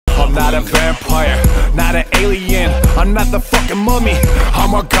I'm not a vampire, not an alien, I'm not the fucking mummy,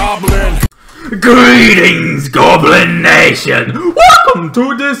 I'm a goblin. Greetings, Goblin Nation! Welcome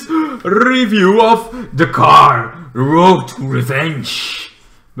to this review of The Car Road to Revenge.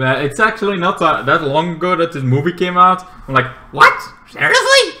 But it's actually not that long ago that this movie came out. I'm like, what?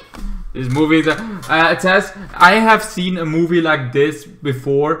 Seriously? This movie, it says, I have seen a movie like this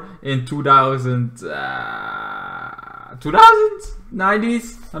before in 2000s?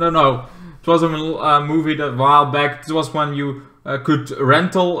 I don't know. It was a movie that a while back. It was when you could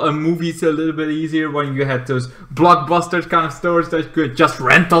rental movies a little bit easier, when you had those blockbusters kind of stores that you could just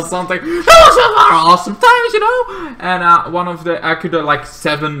rental something. Those were awesome times, you know. And one of the, I could like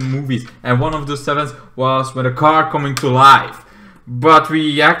 7 movies, and one of the 7s was with a car coming to life. But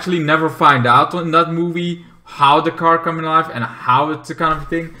we actually never find out in that movie how the car coming to life and how it's a kind of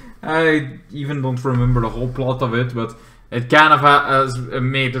thing. I even don't remember the whole plot of it, but it kind of has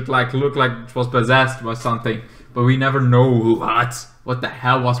made it like look like it was possessed by something. But we never know what the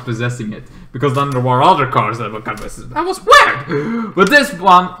hell was possessing it, because then there were other cars that were kind of possessed. That was weird. But this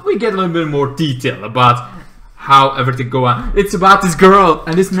one, we get a little bit more detail about how everything go on. It's about this girl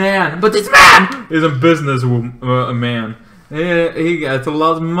and this man, but this man is a businessman. He gets a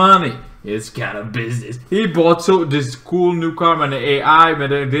lot of money. It's kind of business. He bought this cool new car with the AI,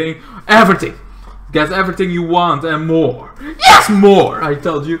 with everything. Gets everything you want and more. Yes, more! I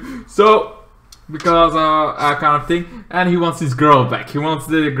told you. So, because kind of thing, and he wants his girl back. He wants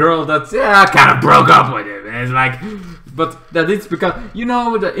the girl that's kind of broke up with him. And it's like, but that is because, you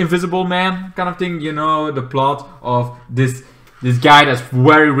know, the Invisible Man kind of thing. You know the plot of this guy that's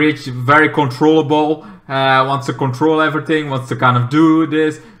very rich, very controllable. Wants to control everything, wants to kind of do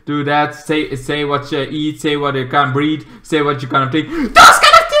this, do that, say what you eat, say what you can breathe, say what you kind of think. Those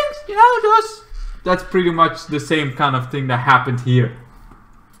kind of things, you know, that's pretty much the same kind of thing that happened here.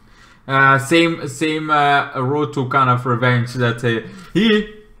 Same road to kind of revenge that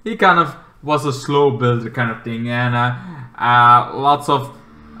he kind of was a slow builder kind of thing, and lots of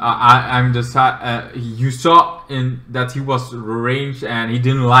you saw in that he was arranged and he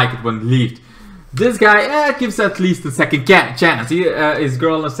didn't like it when he left. This guy gives at least a second chance. His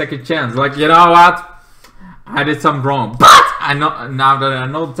girl a second chance. Like, you know what? I did something wrong, but I know now that I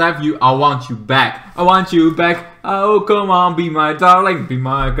know the type of you. I want you back. I want you back. Oh, come on, be my darling, be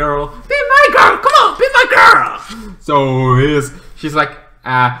my girl, be my girl. Come on, be my girl. So she's like,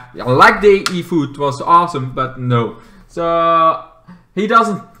 I like the e-food, was awesome, but no. So he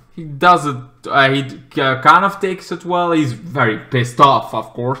doesn't. He kind of takes it well. He's very pissed off,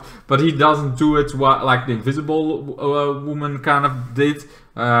 of course, but he doesn't do it like the Invisible Woman kind of did.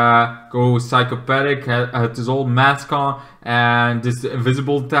 Go psychopathic, had his old mask on, and this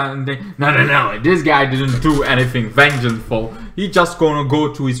invisible thing. No. This guy didn't do anything vengeful. He just gonna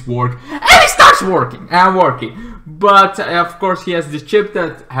go to his work, and he starts working. But of course, he has this chip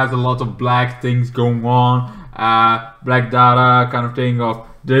that has a lot of black things going on, black data kind of thing of.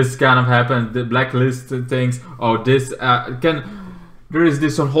 This kind of happened, the blacklist things. Oh, this there is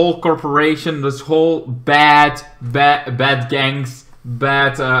this whole corporation, this whole bad gangs,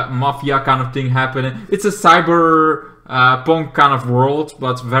 bad mafia kind of thing happening. It's a cyber punk kind of world,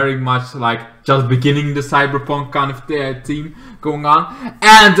 but very much like just beginning the cyberpunk kind of theme going on.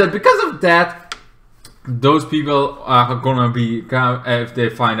 And because of that, those people are gonna be if they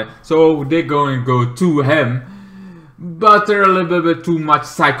find it, so they're going to go to him. But they're a little bit too much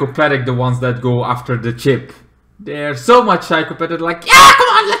psychopathic, the ones that go after the chip. They're so much psychopathic, like, yeah, come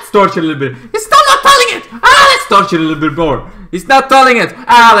on, let's torture a little bit. He's still not telling it. Let's torture a little bit more. He's not telling it.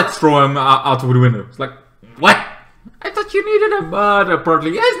 Let's throw him out of the window. It's like, what? I thought you needed him, but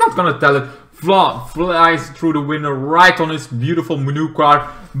apparently he's not gonna tell it. Flies through the window right on his beautiful new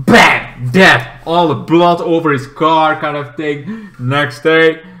car. Bang! Dead! All the blood over his car kind of thing. Next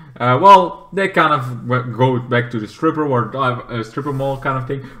day. Well, they kind of go back to the stripper or stripper mall kind of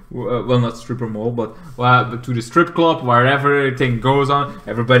thing. Well, not stripper mall, but to the strip club where everything goes on.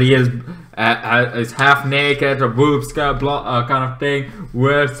 Everybody is half naked or boobs kind of thing.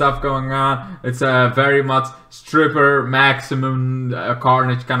 Weird stuff going on. It's very much stripper maximum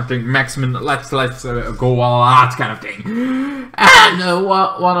carnage kind of thing. Maximum let's go all out kind of thing. And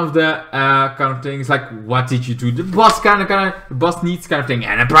one of the kind of things like, what did you do? The boss the boss needs kind of thing.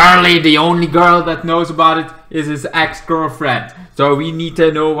 And apparently the only girl that knows about it is his ex-girlfriend. So we need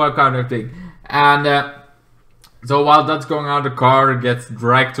to know what kind of thing. And so while that's going on, the car gets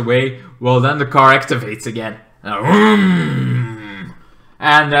dragged away. Well, then the car activates again. And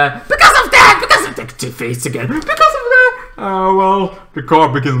because of that, activates again. Because of that, Well, the car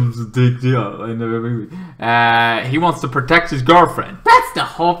becomes a big deal in the movie. He wants to protect his girlfriend. That's the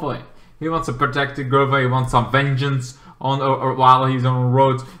whole point. He wants to protect his girlfriend. He wants some vengeance on or while he's on the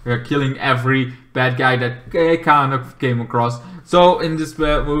road, killing every bad guy that kind of came across. So in this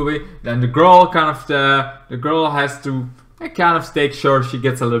movie, then the girl the girl has to kind of make sure she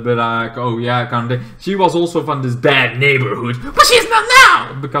gets a little bit like, oh yeah, kind of thing. She was also from this bad neighborhood, but she's not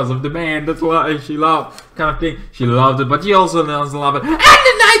now because of the man. That's why she loved kind of thing. She loved it, but she also doesn't love it. And the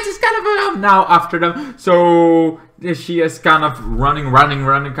night is kind of now after them. So she is kind of running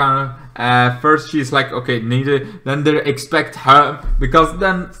kind of. First she's like, okay, then they expect her, because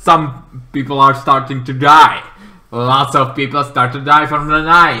then some people are starting to die. Lots of people start to die from the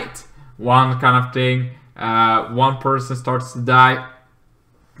night. One kind of thing. One person starts to die,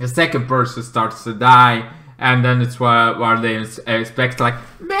 the second person starts to die, and then it's where they expect, like,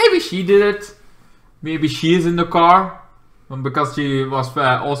 maybe she did it, maybe she is in the car, because she was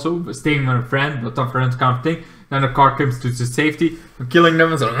also staying with a friend, but a friend kind of thing. Then the car comes to the safety, killing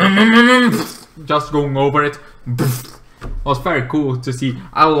them, and so, just going over it. It was very cool to see.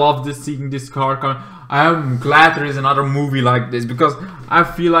 I love seeing this car. I am glad there is another movie like this, because I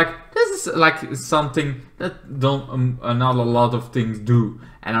feel like this is like something that not a lot of things do,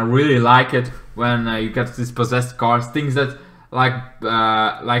 and I really like it when you get these possessed cars, things that like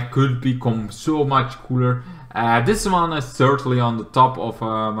could become so much cooler. This one is certainly on the top of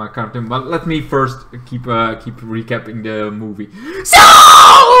my kind of thing, but let me first keep recapping the movie.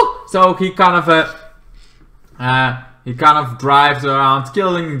 So he kind of drives around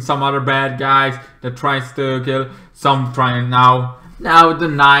killing some other bad guys that tries to kill some, trying now the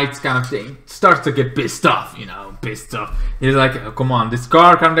knight kind of thing starts to get pissed off, pissed off. He's like, oh, come on, this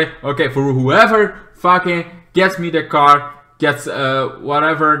car kind of thing. Okay, for whoever fucking gets me the car, gets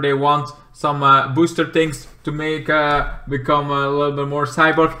whatever they want, some booster things to make become a little bit more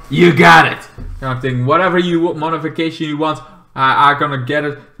cyborg, you got it, kind of thing. Whatever modification you want, I'm gonna get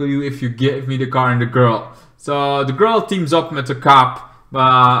it for you if you give me the car and the girl. So the girl teams up with the cop,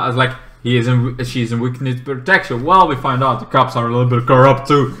 as like she's in weakness protection. Well, we find out the cops are a little bit corrupt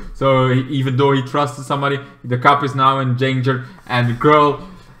too. So even though he trusted somebody, the cop is now in danger, and the girl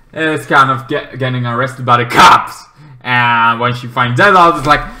is kind of getting arrested by the cops. And when she finds that out, it's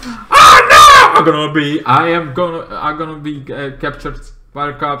like, oh no, I'm gonna be captured by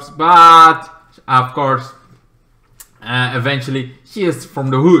the cops. But of course, eventually she is from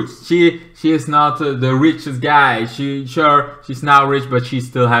the hood. She is not the richest guy. She's now rich, but she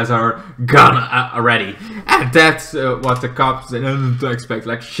still has her gun already, and that's what the cops didn't expect.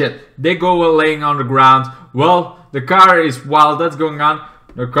 Like shit, they go laying on the ground. Well, the car is, while that's going on,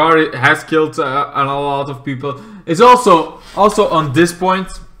 the car has killed a lot of people. It's also on this point,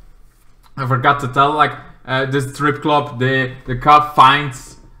 I forgot to tell, like this strip club, the cop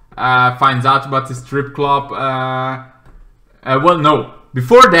finds out about the strip club. Well, no,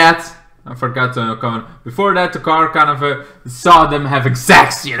 before that, I forgot to comment. Before that, the car kind of saw them having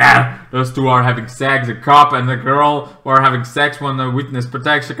sex, Those two are having sex, the cop and the girl were having sex when the witness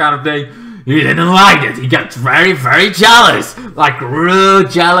protection kind of thing. He didn't like it. He got very, very jealous. Like, real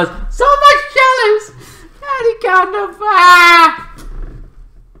jealous. So much jealous. And he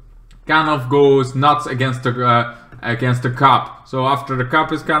kind of goes nuts against the cop. So after the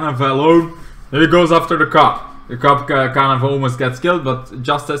cop is kind of alone, he goes after the cop. The cop kind of almost gets killed, but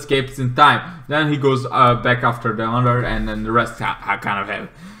just escapes in time. Then he goes back after the other, and then the rest kind of have.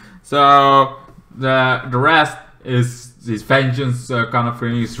 So the rest is his vengeance, kind of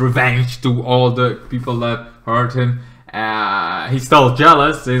his revenge to all the people that hurt him. He's still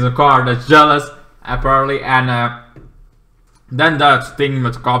jealous. There's a car that's jealous, apparently, and then that thing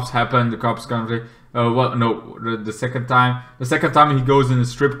with the cops happened. The cops kind of well, no, the second time he goes in a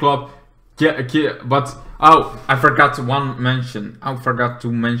strip club. But oh, I forgot to mention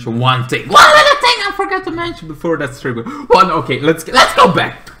one thing. One little thing I forgot to mention before that strip club. Okay, let's go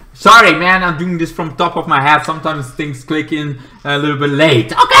back. Sorry, man, I'm doing this from top of my head. Sometimes things click in a little bit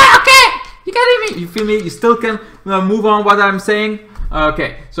late. Okay, you get me? You feel me? You still can move on what I'm saying?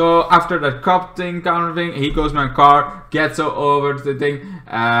 Okay, so after that cop thing kind of thing, he goes in my car, gets over the thing.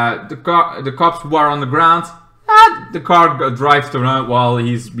 The cops were on the ground. The car drives around while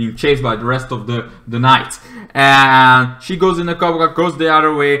he's being chased by the rest of the night. And she goes in the car, goes the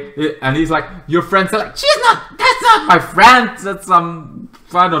other way, and he's like, your friend's like, that's not my friend, that's some,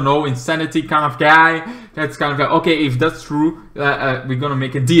 I don't know, insanity kind of guy. That's kind of like, okay, if that's true, we're gonna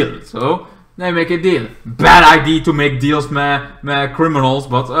make a deal. So they make a deal. Bad idea to make deals with criminals,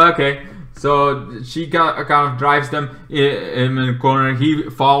 but okay. So she kind of drives them in the corner. He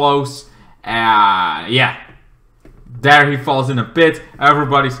follows. Yeah. There he falls in a pit.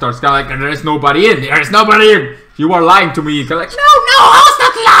 Everybody starts going like, there is nobody in. There is nobody in. You are lying to me. Like, no, I was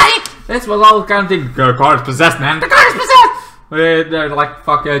not lying. This was all kind of thing. The car is possessed, man. The car is possessed. They're like,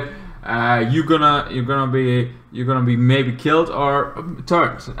 fuck it. You're gonna be maybe killed or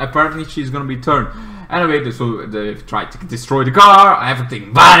turned. Apparently she's gonna be turned. Anyway, so they try to destroy the car.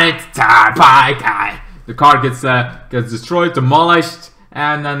 Everything but it. The car gets destroyed, demolished,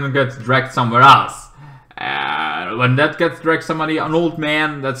 and then gets dragged somewhere else. When that gets dragged, an old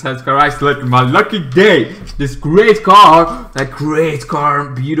man that says, "Christ, like my lucky day. This great car,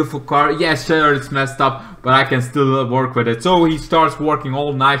 beautiful car. Yes, sure, it's messed up, but I can still work with it." So he starts working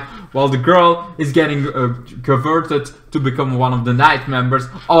all night while the girl is getting converted to become one of the night members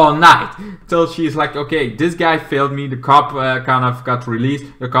all night. Till she's like, "Okay, this guy failed me. The cop kind of got released.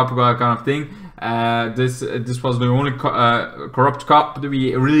 The cop kind of thing. This was the only corrupt cop that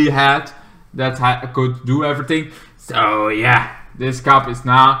we really had." That could do everything. So yeah, this cop is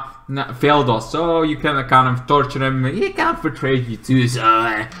now failed us. So you can kind of torture him. He kind of betrayed you too.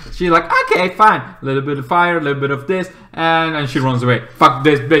 So she's like, okay, fine. A little bit of fire, a little bit of this, and then she runs away. Fuck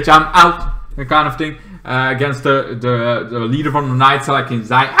this bitch, I'm out. The kind of thing against the leader from the night. So like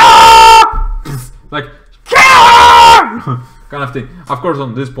inside, like kind of thing. Of course,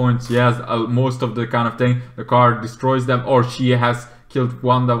 on this point, she has most of the kind of thing. The car destroys them, or she has killed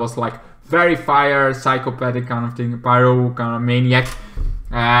one that was like very fire, psychopathic kind of thing, pyro kind of maniac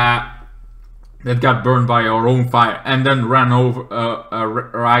that got burned by her own fire and then ran over,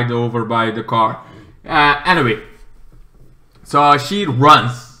 right over by the car. Anyway, so she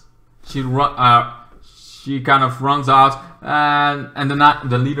runs. She kind of runs out, and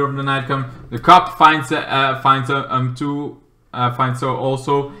the leader of the night comes. The cop finds her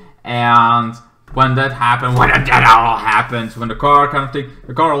also, and when that all happens, when the car kind of thing,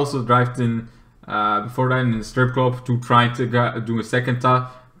 the car also drives in before that in the strip club to try to do a second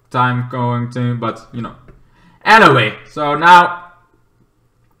time going to, but you know. Anyway, so now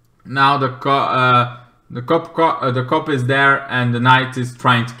the cop is there, and the night is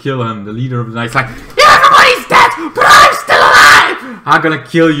trying to kill him. The leader of the night is like, yeah, everybody's dead, but I'm still alive. I'm gonna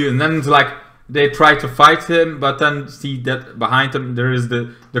kill you, and then it's like, they try to fight him, but then see that behind him there is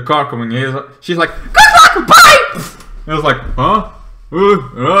the car coming. She's like, good luck, bye! It was like, huh?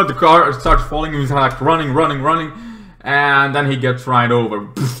 The car starts falling. He's like running, and then he gets right over.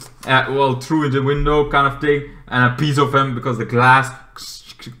 Well, through the window kind of thing, and a piece of him, because the glass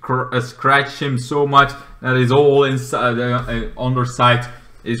scratched him so much that his whole inside, underside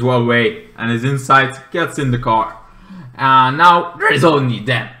is well away, and his inside gets in the car. And now there is only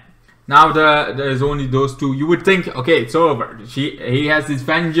them. Now there's only those two. You would think, okay, it's over. He has his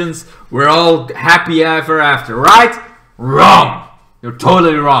vengeance. We're all happy ever after, right? Wrong. You're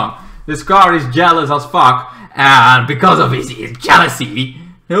totally wrong. This car is jealous as fuck, and because of his jealousy,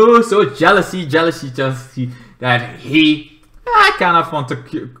 jealousy that I kind of want to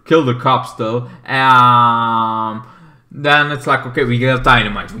kill the cop still. Then it's like, okay, we got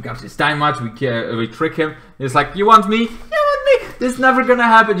dynamite. We got this dynamite. We trick him. It's like, you want me? This is never gonna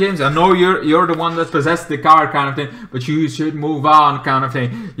happen, James. I know you're the one that possessed the car, kind of thing, but you should move on, kind of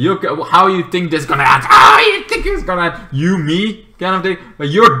thing. How you think this is gonna happen? How you think it's gonna happen? You, me, kind of thing. But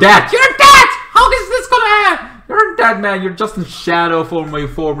you're dead. You're dead. How is this gonna happen? You're dead, man. You're just in shadow from your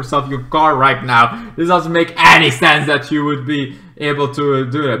former self, your car right now. This doesn't make any sense that you would be able to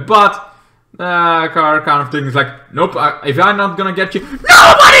do it. But the car kind of thing is like, nope. If I'm not gonna get you,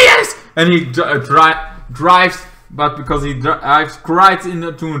 nobody is. And he drives. But because he drives right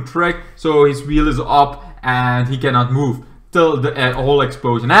into a track, so his wheel is up and he cannot move till the whole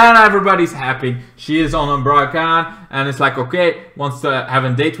explosion. And everybody's happy. She is on a Bracan, and it's like, okay, wants to have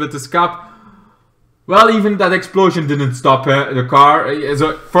a date with this cop. Well, even that explosion didn't stop the car.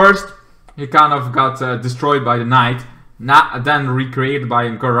 So first, he kind of got destroyed by the night. Then recreated by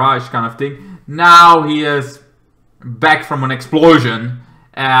a garage kind of thing. Now he is back from an explosion,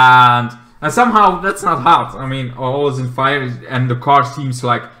 and somehow that's not hot. I mean, all is in fire, and the car seems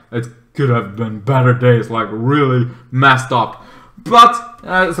like it could have been better days, like really messed up. But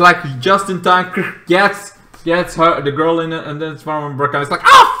it's like just in time, gets her, the girl in it, and then it's from Bracan. It's like,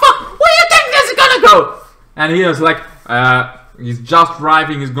 oh fuck, where do you think this is gonna go? And he is like, he's just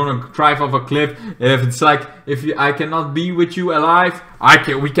driving. He's gonna drive off a cliff. If it's like, I cannot be with you alive,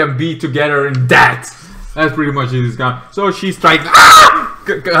 we can be together in death. That's pretty much it. So she's trying to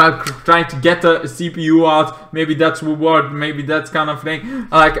get the CPU out. Maybe that's reward. Maybe that's kind of thing.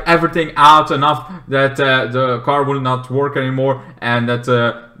 Like everything out enough that the car will not work anymore, and that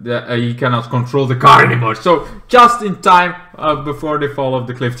he cannot control the car anymore. So just in time before they fall off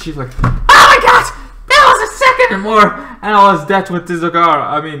the cliff, she's like, "Oh my god, that was a second anymore. And I was dead with this car.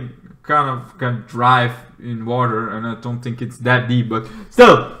 I mean, kind of can drive in water, and I don't think it's that deep, but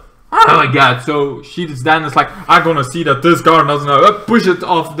still. Oh my god! So she is then is like, I'm gonna see that this car doesn't push it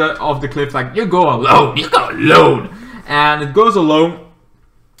off the cliff. Like, you go alone, and it goes alone,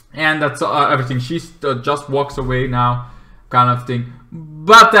 and that's everything. She just walks away now, kind of thing.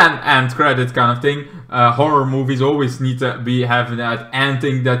 But then end credit kind of thing. Horror movies always need to be having that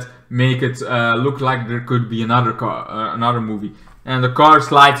ending that make it look like there could be another car, another movie, and the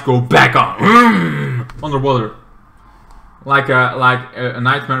car's lights go back on underwater. Like a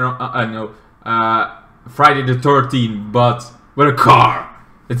Nightmare, Friday the 13th, but with a car.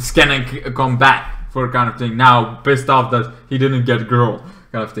 It's gonna come back for kind of thing. Now pissed off that he didn't get a girl,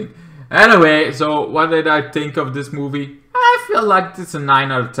 kind of thing. Anyway, so what did I think of this movie? I feel like it's a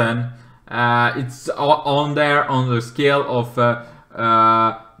 9 out of 10. It's on there on the scale of the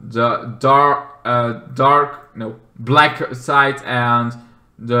black side and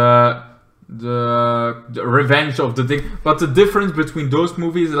the Revenge of the Thing. But the difference between those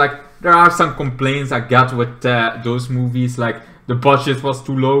movies, like, there are some complaints I got with those movies, like the budget was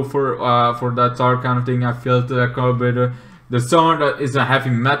too low for that dark kind of thing. I feel the song is a heavy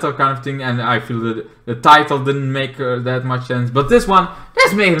metal kind of thing, and I feel that the title didn't make that much sense. But this one,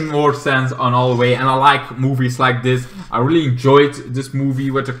 this made more sense on all the way, and I like movies like this. I really enjoyed this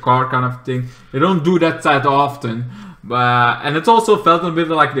movie with the car kind of thing. They don't do that often. And it also felt a bit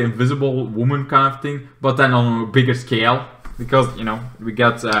like the Invisible Woman kind of thing, but then on a bigger scale, because, you know, we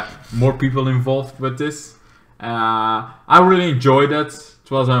got more people involved with this. I really enjoyed it. It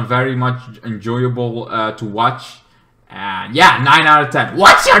was very much enjoyable to watch. And yeah, 9 out of 10.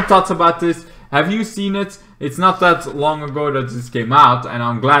 What's your thoughts about this? Have you seen it? It's not that long ago that this came out, and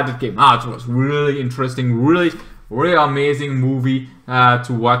I'm glad it came out. It was really interesting, really amazing movie to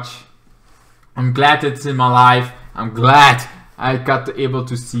watch. I'm glad it's in my life. I'm glad I got able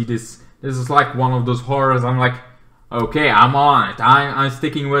to see this. This is like one of those horrors. I'm like, okay, I'm on it. I'm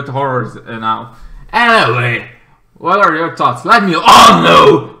sticking with horrors now. Anyway, what are your thoughts? Let me all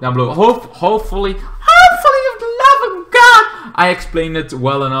know down below. Hopefully, with the love of God, I explained it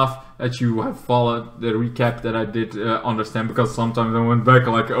well enough that you have followed the recap that I did understand. Because sometimes I went back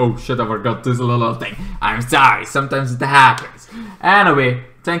like, oh shit, I forgot this little thing. I'm sorry. Sometimes it happens. Anyway,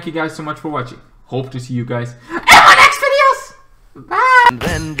 thank you guys so much for watching. Hope to see you guys in my next videos. Bye. And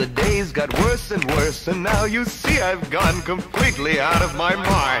then the days got worse and worse, and now you see I've gone completely out of my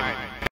mind.